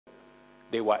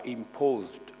they were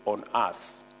imposed on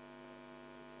us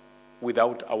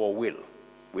without our will,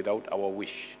 without our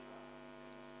wish.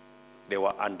 They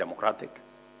were undemocratic.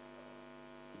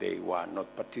 They were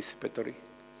not participatory.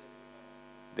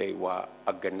 They were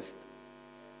against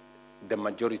the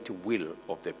majority will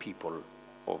of the people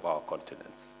of our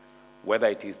continents, whether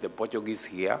it is the Portuguese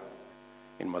here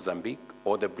in Mozambique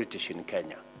or the British in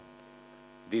Kenya.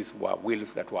 These were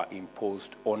wills that were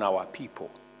imposed on our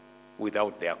people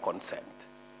without their consent.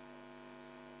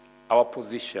 Our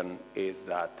position is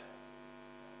that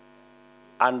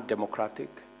undemocratic,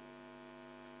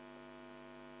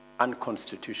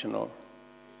 unconstitutional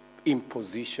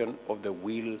imposition of the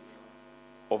will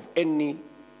of any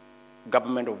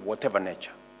government of whatever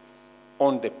nature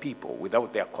on the people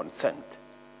without their consent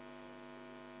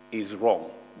is wrong,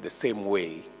 the same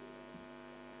way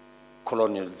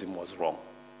colonialism was wrong.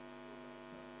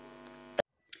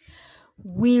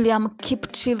 William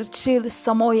Kipchirchir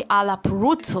Samoei Arap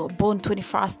Ruto, born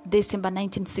 21st December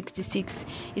 1966,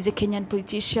 is a Kenyan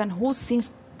politician who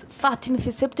since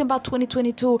 13th September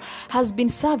 2022 has been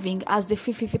serving as the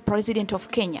 50th president of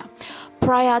Kenya.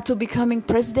 Prior to becoming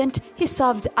president, he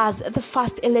served as the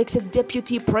first elected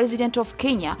deputy president of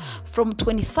Kenya from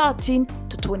 2013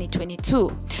 to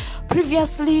 2022.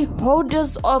 Previously,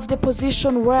 holders of the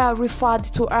position were referred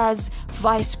to as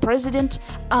vice president,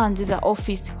 and the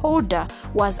office holder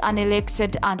was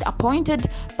unelected and appointed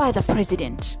by the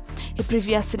president. He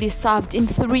previously served in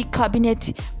 3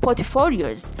 cabinet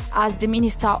portfolios as the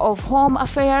Minister of Home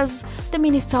Affairs, the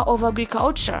Minister of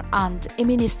Agriculture, and a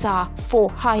Minister for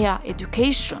Higher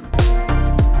Education.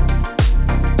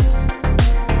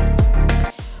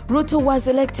 Ruto was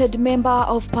elected Member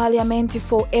of Parliament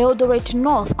for Eldoret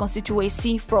North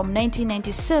constituency from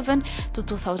 1997 to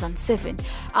 2007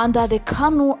 under the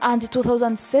KANU and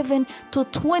 2007 to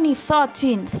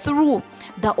 2013 through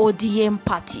the ODM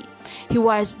party. He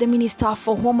was the Minister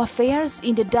for Home Affairs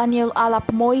in the Daniel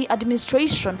Arap Moi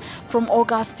administration from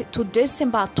August to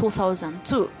December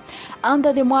 2002.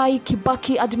 Under the Mwai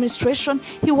Kibaki administration,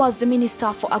 he was the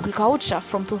Minister for Agriculture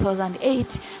from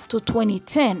 2008 to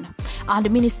 2010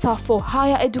 and Minister for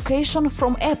Higher Education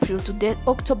from April to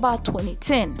October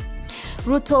 2010.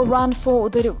 Ruto ran for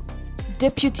the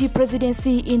deputy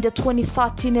presidency in the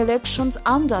 2013 elections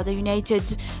under the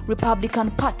United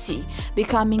Republican Party,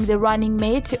 becoming the running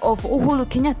mate of Uhuru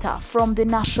Kenyatta from the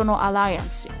National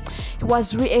Alliance. He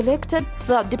was re-elected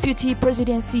the deputy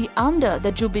presidency under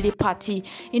the Jubilee Party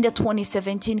in the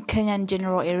 2017 Kenyan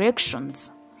general elections.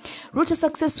 Ruto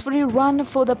successfully ran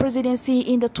for the presidency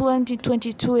in the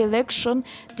 2022 election,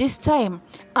 this time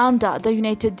under the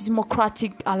United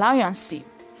Democratic Alliance.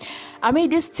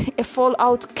 Amidst a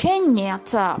fallout,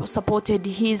 Kenyatta supported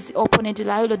his opponent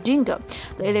Raila Odinga.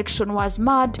 The election was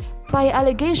marred by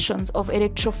allegations of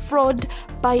electoral fraud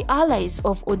by allies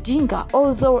of Odinga,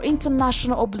 although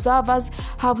international observers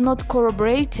have not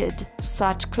corroborated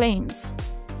such claims.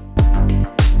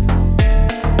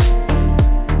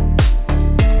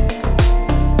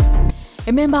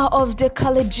 A member of the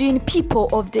Kalenjin people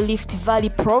of the Rift Valley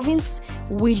province,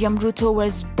 William Ruto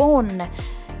was born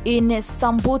in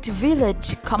Sambut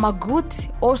village,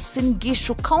 Kamagut, Uasin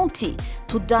Gishu County,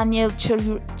 to Daniel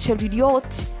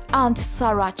Cheruiyot and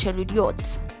Sarah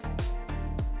Cheruiyot.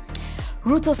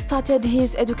 Ruto started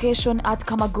his education at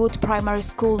Kamagut Primary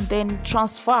School, then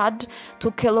transferred to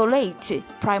Keloleit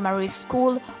Primary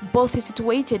School, both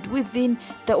situated within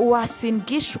the Uasin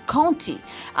Gishu County,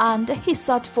 and he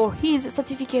sat for his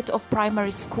certificate of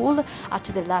primary school at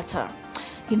the latter.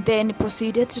 He then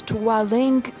proceeded to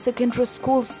Waleng Secondary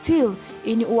School, still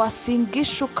in Uasin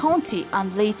Gishu County,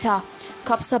 and later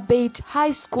Kapsabet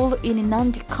High School in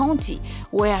Nandi County,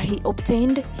 where he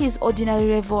obtained his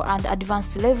ordinary level and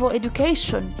advanced level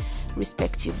education,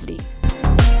 respectively.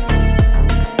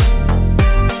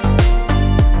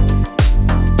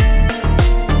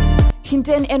 He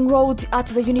then enrolled at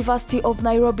the University of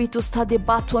Nairobi to study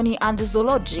botany and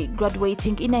zoology,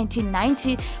 graduating in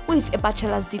 1990 with a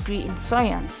bachelor's degree in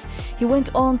science. He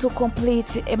went on to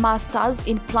complete a master's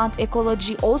in plant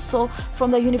ecology also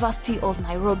from the University of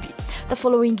Nairobi. The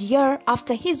following year,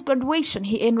 after his graduation,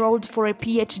 he enrolled for a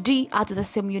PhD at the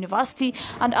same university,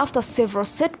 and after several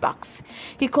setbacks,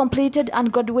 he completed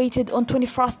and graduated on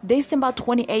 21st December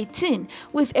 2018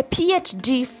 with a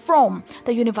PhD from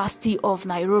the University of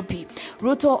Nairobi.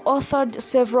 Ruto authored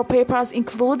several papers,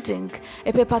 including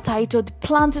a paper titled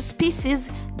Plant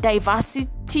Species,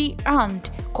 Diversity and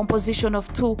Composition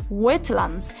of Two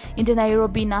Wetlands in the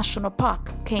Nairobi National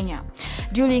Park, Kenya.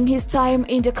 During his time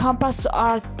in the campus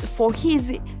for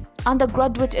his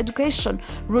undergraduate education.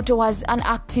 Ruto was an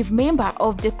active member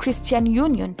of the Christian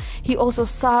Union. He also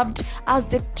served as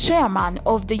the chairman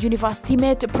of the university. He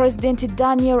met President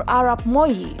Daniel Arap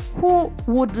Moi, who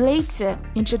would later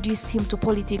introduce him to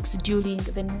politics during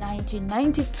the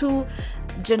 1992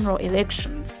 general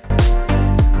elections.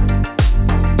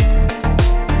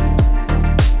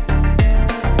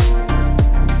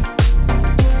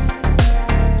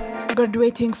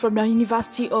 Graduating from the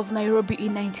University of Nairobi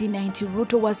in 1990,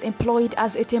 Ruto was employed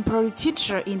as a temporary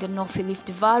teacher in the North Rift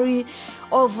Valley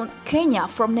of Kenya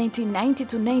from 1990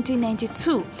 to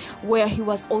 1992, where he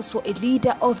was also a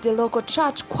leader of the local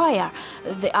church choir,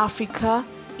 the Africa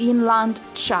Inland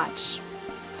Church.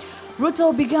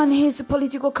 Ruto began his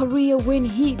political career when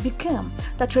he became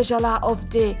the treasurer of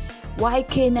the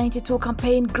YK92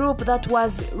 campaign group that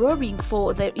was roaring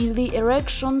for the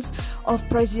elections of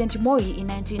President Moi in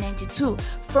 1992,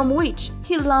 from which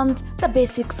he learned the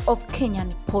basics of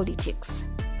Kenyan politics.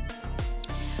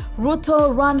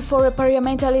 Ruto ran for a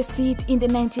parliamentary seat in the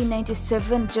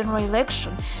 1997 general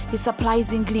election. He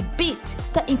surprisingly beat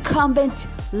the incumbent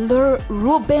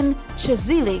Reuben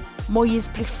Chezile, Moi's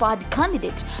preferred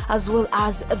candidate, as well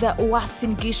as the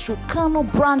Uasin Gishu Kano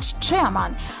branch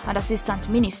chairman and assistant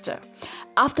minister.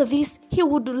 After this, he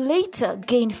would later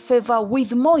gain favor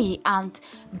with Moi and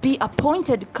be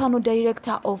appointed Kano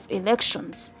Director of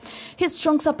Elections. His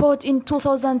strong support in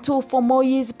 2002 for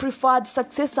Moi's preferred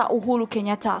successor Uhuru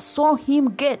Kenyatta saw him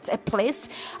get a place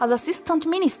as Assistant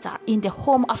Minister in the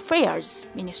Home Affairs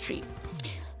Ministry.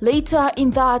 Later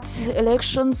in that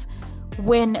elections,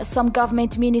 when some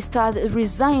government ministers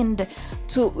resigned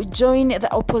to join the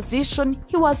opposition,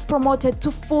 he was promoted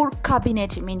to full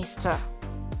cabinet minister.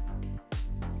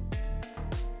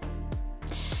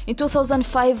 In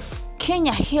 2005,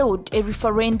 Kenya held a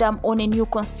referendum on a new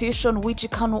constitution which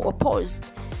Kanu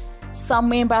opposed. Some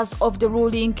members of the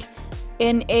ruling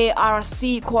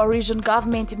NARC coalition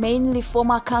government, mainly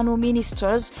former Kanu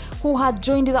ministers who had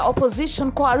joined the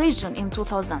opposition coalition in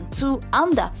 2002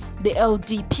 under the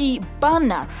LDP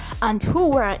banner and who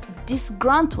were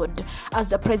disgruntled as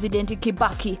the President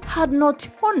Kibaki had not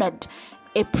honored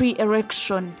a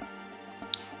pre-election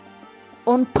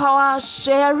on power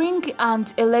sharing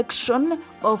and election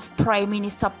of Prime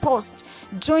Minister post,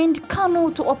 joined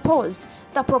Kanu to oppose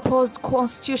the proposed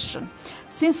constitution.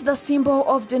 Since the symbol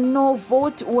of the no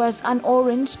vote was an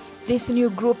orange, this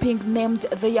new grouping named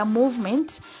their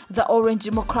movement the Orange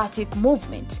Democratic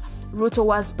Movement. Ruto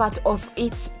was part of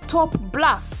its top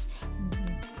brass,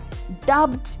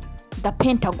 dubbed the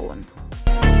Pentagon.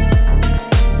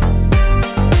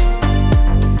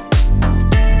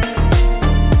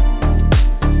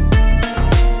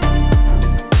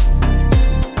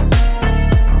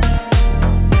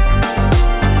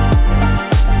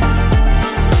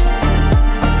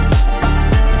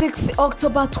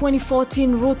 October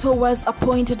 2014, Ruto was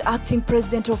appointed acting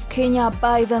president of Kenya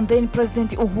by the then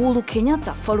President Uhuru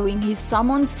Kenyatta following his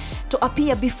summons to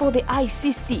appear before the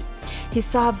ICC. He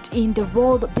served in the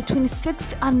role between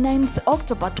 6th and 9th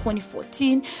October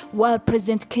 2014 while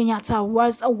President Kenyatta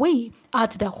was away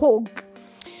at The Hague.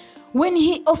 When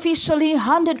he officially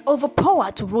handed over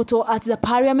power to Ruto at the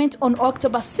parliament on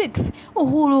October 6th,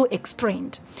 Uhuru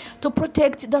explained, "To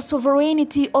protect the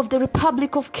sovereignty of the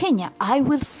Republic of Kenya, I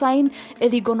will sign a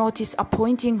legal notice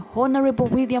appointing Honorable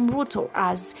William Ruto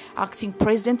as acting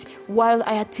president while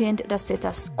I attend the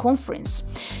status conference."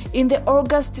 In the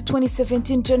August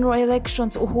 2017 general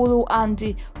elections, Uhuru and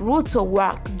Ruto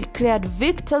were declared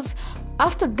victors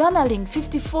after garnering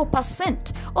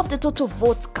 54% of the total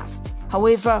votes cast.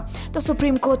 However, the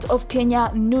Supreme Court of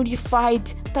Kenya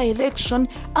nullified the election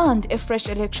and a fresh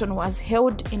election was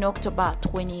held in October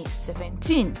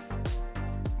 2017.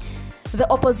 The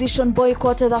opposition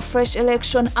boycotted a fresh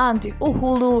election and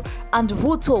Uhuru and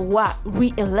Ruto were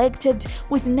re-elected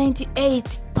with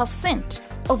 98%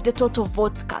 of the total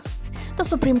votes cast. The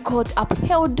Supreme Court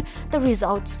upheld the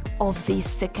results of this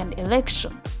second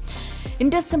election. In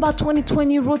December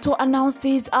 2020, Ruto announced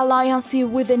his alliance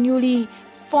with the newly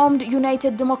formed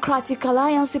United Democratic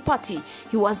Alliance Party.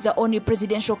 He was the only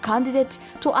presidential candidate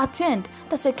to attend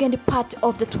the second part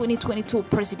of the 2022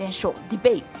 presidential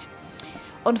debate.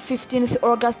 On 15th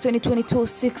August 2022,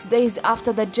 6 days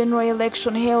after the general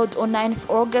election held on 9th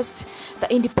August, the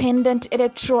Independent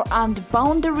Electoral and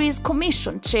Boundaries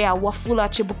Commission Chair Wafula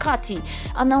Chebukati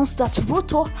announced that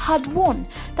Ruto had won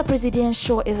the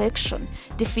presidential election,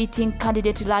 defeating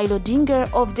candidate Raila Odinga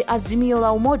of the Azimio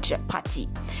la Umoja party.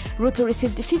 Ruto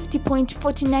received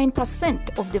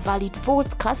 50.49% of the valid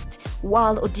votes cast,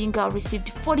 while Odinga received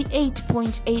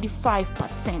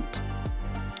 48.85%.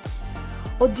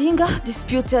 Odinga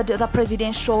disputed the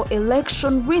presidential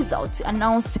election results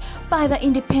announced by the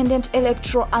Independent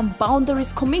Electoral and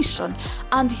Boundaries Commission,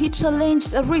 and he challenged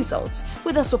the results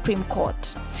with the Supreme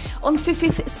Court. On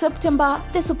 5th September,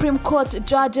 the Supreme Court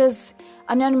judges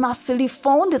unanimously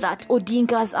found that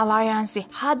Odinga's alliance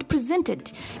had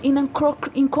presented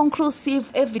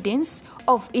inconclusive evidence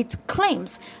of its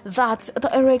claims that the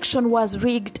election was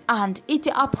rigged, and it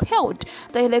upheld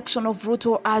the election of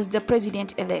Ruto as the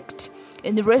president-elect.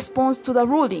 In response to the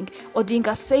ruling,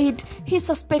 Odinga said he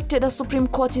suspected the Supreme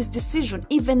Court's decision,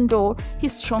 even though he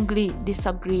strongly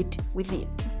disagreed with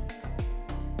it.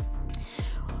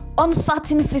 On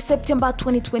 13th September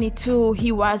 2022,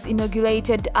 he was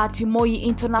inaugurated at Moi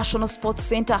International Sports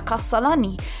Center,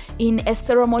 Kasarani, in a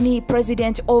ceremony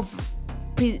presided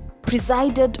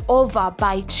over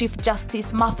by Chief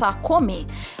Justice Martha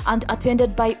Koome and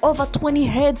attended by over 20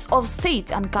 heads of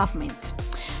state and government.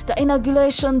 The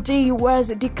inauguration day was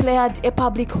declared a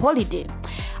public holiday.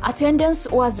 Attendance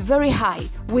was very high,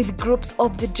 with groups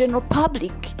of the general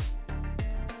public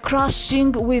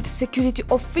clashing with security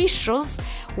officials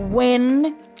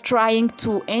when trying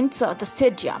to enter the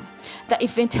stadium. The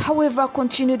event, however,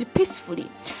 continued peacefully.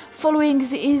 Following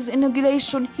his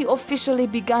inauguration, he officially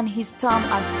began his term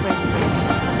as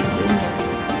president.